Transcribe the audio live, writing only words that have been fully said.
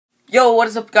Yo, what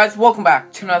is up guys? Welcome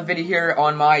back to another video here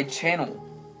on my channel.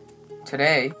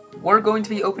 Today, we're going to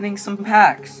be opening some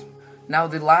packs. Now,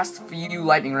 the last few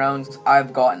lightning rounds,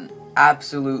 I've gotten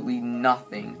absolutely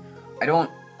nothing. I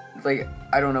don't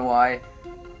know why.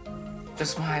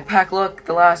 Just my pack luck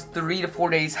the last 3 to 4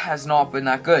 days has not been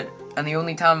that good. And the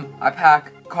only time I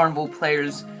pack carnival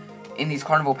players in these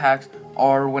carnival packs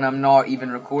are when I'm not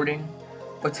even recording.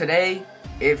 But today,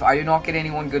 if I do not get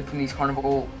anyone good from these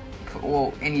carnival,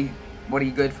 well,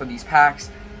 anybody good from these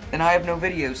packs, then I have no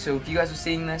videos. So if you guys are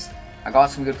seeing this, I got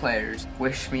some good players.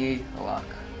 Wish me luck.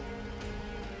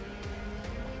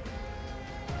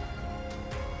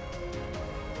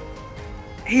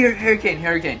 Here,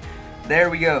 Hurricane. There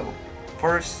we go.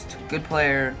 First, good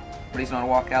player, but he's not a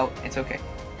walkout. It's okay.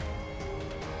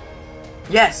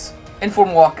 Yes, inform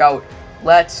walkout.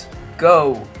 Let's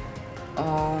go.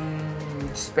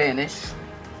 Spanish.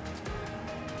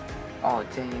 Oh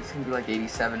dang, it's gonna be like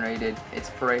 87 rated.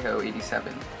 It's Parejo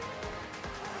 87.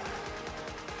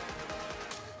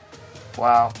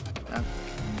 Wow.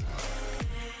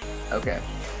 Okay.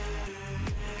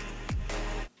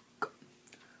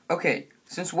 Okay,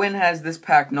 since when has this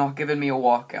pack not given me a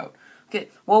walkout? Okay,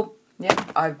 well, yeah,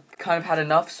 I've kind of had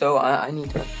enough, so I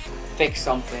need to fix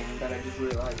something that I just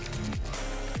realized.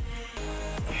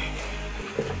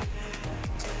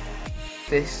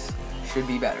 This should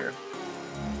be better.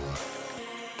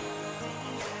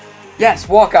 Yes,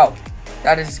 walkout.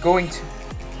 That is going to...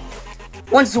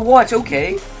 Wants to watch,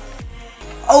 okay.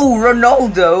 Oh,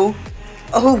 Ronaldo.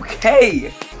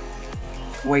 Okay.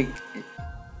 Wait.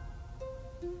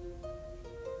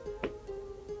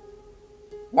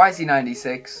 Why is he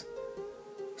 96?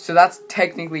 So that's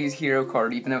technically his hero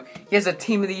card, even though he has a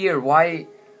team of the year. Why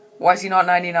is he not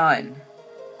 99?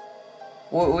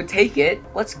 We'll take it.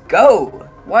 Let's go.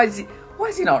 Why is he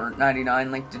not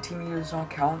 99? Like, the team of the year does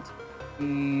not count.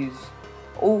 He's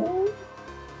 90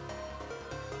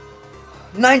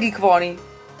 Cavani.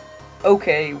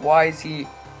 Okay, why is the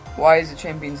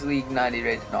Champions League 90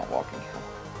 rated not walking out?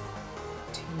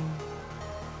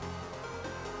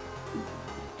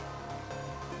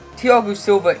 Thiago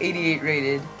Silva 88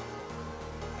 rated.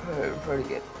 Pretty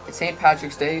good. It's St.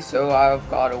 Patrick's Day, so I've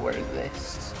gotta wear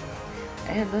this.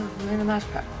 And the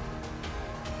match pack.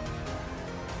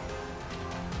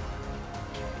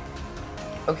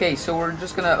 Okay, so we're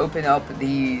just gonna open up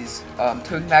these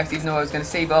token packs, even though I was gonna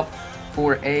save up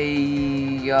for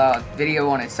a video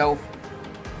on itself.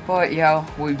 But yeah,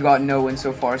 we've got no win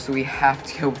so far, so we have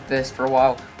to go with this for a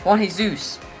while. Juan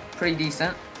Jesus, pretty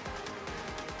decent.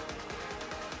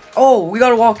 Oh, we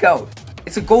got a walkout.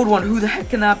 It's a gold one. Who the heck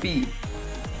can that be?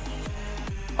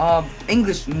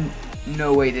 English.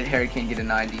 No way did Harry Kane get a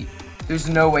 90. There's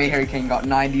no way Harry Kane got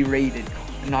 90 rated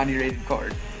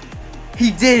card. He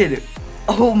did.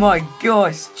 Oh my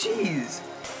gosh, jeez.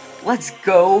 Let's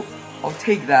go. I'll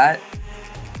take that.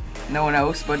 No one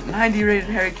else, but 90 rated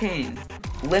Harry Kane.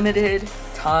 Limited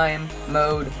time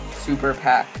mode super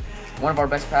pack. One of our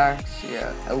best packs.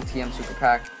 Yeah, LTM super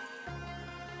pack.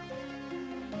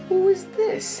 Who is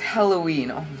this? Halloween.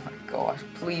 Oh my gosh.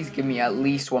 Please give me at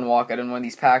least one walkout in one of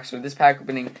these packs, or this pack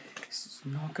opening is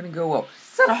not gonna go well.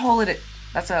 It's not a holiday.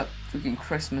 That's a freaking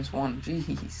Christmas one.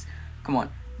 Jeez. Come on.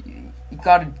 You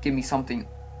gotta give me something.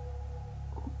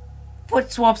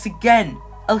 Foot swaps again.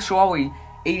 El Shaarawy,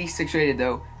 86 rated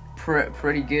though.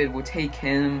 Pretty good. We'll take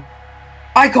him.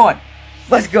 Icon.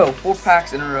 Let's go. 4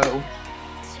 packs in a row.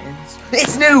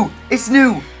 It's new. It's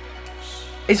new.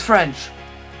 It's French.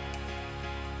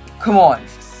 Come on.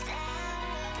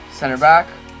 Center back.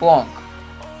 Blanc.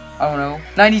 I don't know.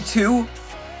 92.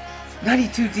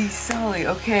 92 D Sally.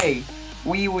 Okay.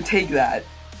 We will take that.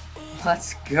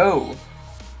 Let's go.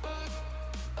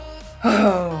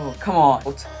 Oh, come on.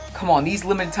 Come on. These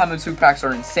limited time of 2 packs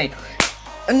are insane.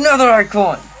 Another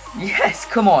icon. Yes,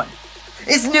 come on.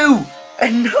 It's new.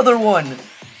 Another one.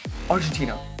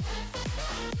 Argentina.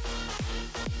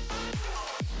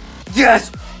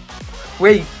 Yes.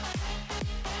 Wait.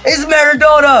 It's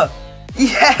Maradona.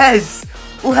 Yes.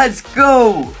 Let's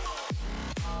go.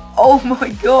 Oh my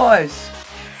gosh.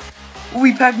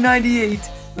 We packed 98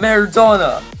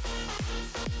 Maradona.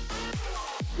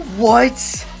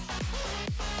 What?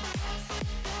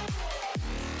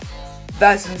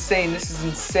 That's insane. This is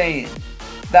insane.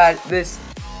 This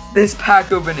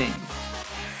pack opening.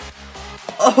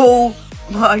 Oh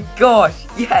my gosh.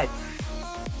 Yes.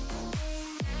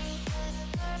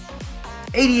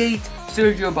 88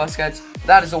 Sergio Busquets.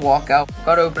 That is a walkout.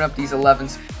 Gotta open up these 11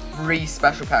 free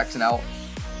special packs now.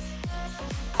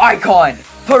 Icon.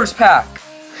 First pack.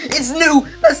 It's new.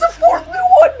 That's the 4th new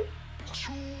one.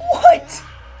 What?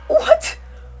 What?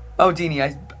 Oh, Dini,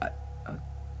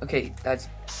 Okay, that's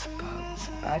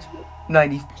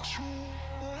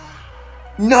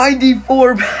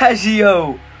 94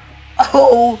 Baggio.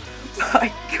 Oh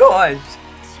my gosh.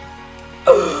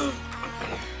 Oh,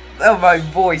 my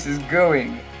voice is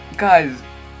going. Guys.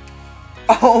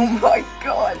 Oh my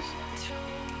gosh.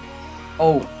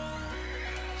 Oh.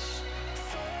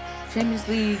 Champions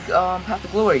League, Path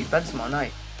of Glory, Benzema,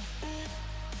 night.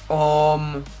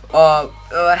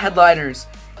 Headliners.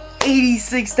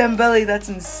 86 Dembele, that's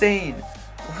insane.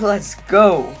 Let's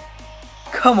go.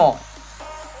 Come on.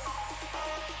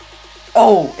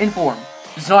 Oh, inform.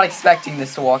 Was not expecting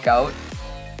this to walk out.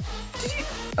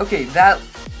 Okay, the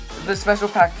special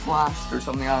pack flashed or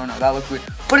something, I don't know, that looked weird.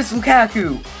 But it's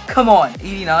Lukaku! Come on,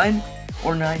 89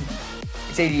 or 90?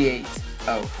 It's 88.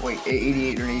 Oh, wait,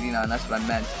 88 or 89, that's what I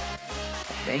meant.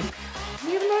 I think? Do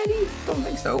we have 90? Don't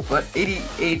think so, but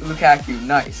 88 Lukaku,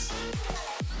 nice.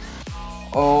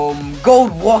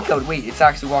 Gold walkout, wait, it's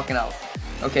actually walking out.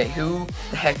 Okay, who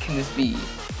the heck can this be?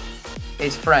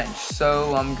 It's French,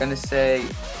 so I'm gonna say...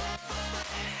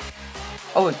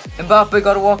 Oh, Mbappe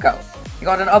got a walkout. He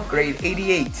got an upgrade,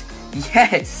 88.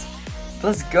 Yes!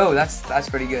 Let's go, that's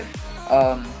pretty good.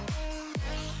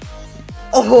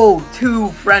 Oh, 2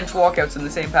 French walkouts in the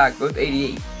same pack, both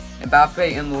 88.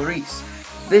 Mbappe and Lloris.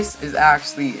 This is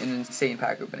actually an insane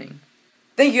pack opening.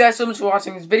 Thank you guys so much for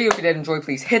watching this video. If you did enjoy,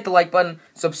 please hit the like button,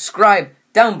 subscribe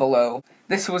down below.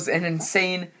 This was an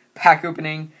insane pack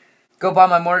opening. Go buy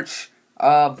my merch,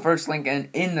 first link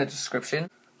in the description.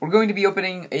 We're going to be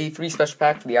opening a free special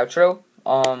pack for the outro.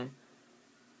 Oh,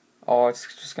 it's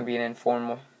just gonna be an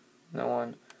informal, no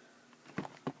one.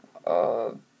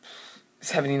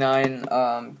 79,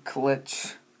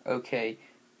 glitch, okay.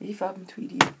 85 and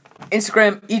Tweety.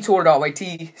 Instagram,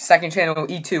 etor.yt, second channel,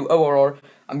 e2orr.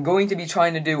 I'm going to be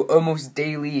trying to do almost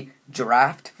daily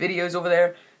draft videos over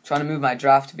there. Trying to move my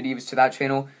draft videos to that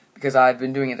channel because I've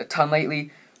been doing it a ton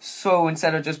lately. So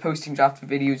instead of just posting draft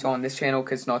videos on this channel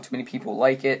because not too many people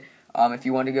like it, if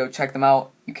you want to go check them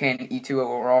out, you can,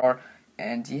 e2orr.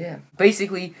 And yeah,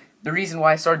 basically, the reason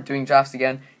why I started doing drafts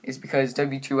again is because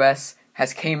W2S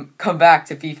has come back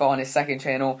to FIFA on his second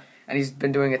channel, and he's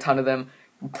been doing a ton of them,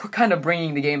 kind of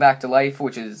bringing the game back to life,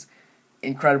 which is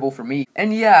incredible for me.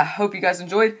 And yeah, hope you guys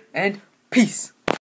enjoyed, and peace!